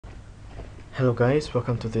Hello guys,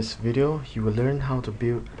 welcome to this video. You will learn how to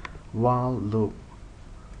build while loop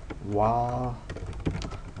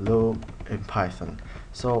in Python.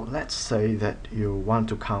 So let's say that you want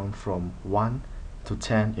to count from 1 to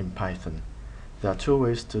 10 in Python. There are two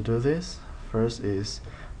ways to do this. First is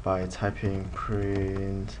by typing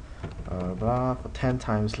print blah for 10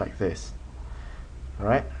 times like this.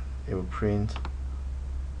 Alright, it will print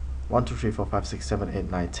 1 2 3 4 5 6 7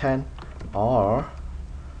 8 9 10, or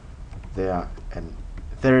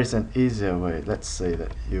there is an easier way. Let's say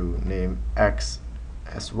that you name x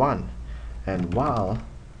as 1, and while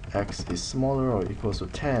x is smaller or equals to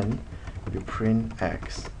 10, you print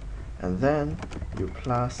x, and then you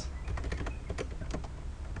plus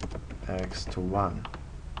x to 1.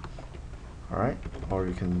 Alright, or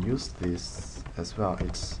you can use this as well,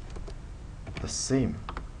 it's the same.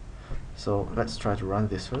 So let's try to run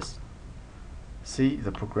this first. See,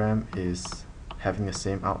 the program is having the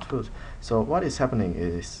same output. So what is happening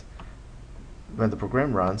is, when the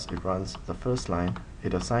program runs, it runs the first line,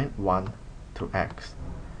 it assigns 1 to x,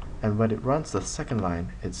 and when it runs the second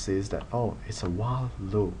line, it says that, oh, it's a while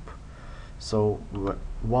loop. So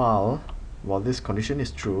while this condition is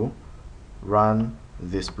true, run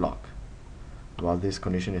this block. While this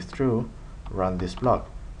condition is true, run this block.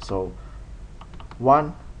 So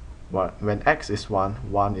when x is 1,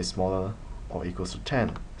 1 is smaller or equals to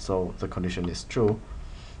 10, so the condition is true,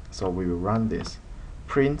 so we will run this,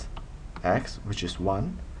 print x, which is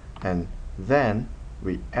 1, and then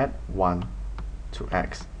we add 1 to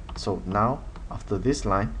x. So now after this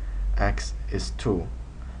line, x is 2,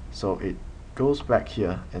 so it goes back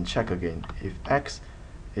here and check again if x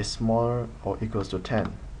is smaller or equals to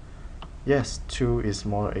 10. Yes, 2 is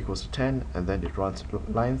smaller or equals to 10, and then it runs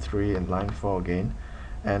line 3 and line 4 again,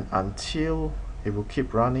 and until it will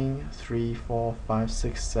keep running 3, 4, 5,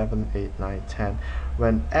 6, 7, 8, 9, 10.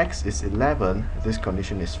 When x is 11, this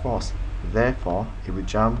condition is false. Therefore, it will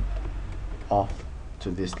jump off to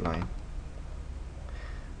this line.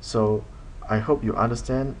 So I hope you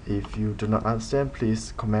understand. If you do not understand,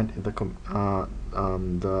 please comment in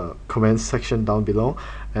the comment section down below,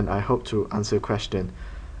 and I hope to answer your question.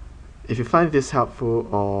 If you find this helpful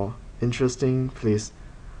or interesting, please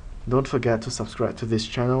don't forget to subscribe to this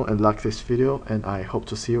channel and like this video, and I hope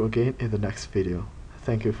to see you again in the next video.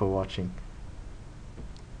 Thank you for watching.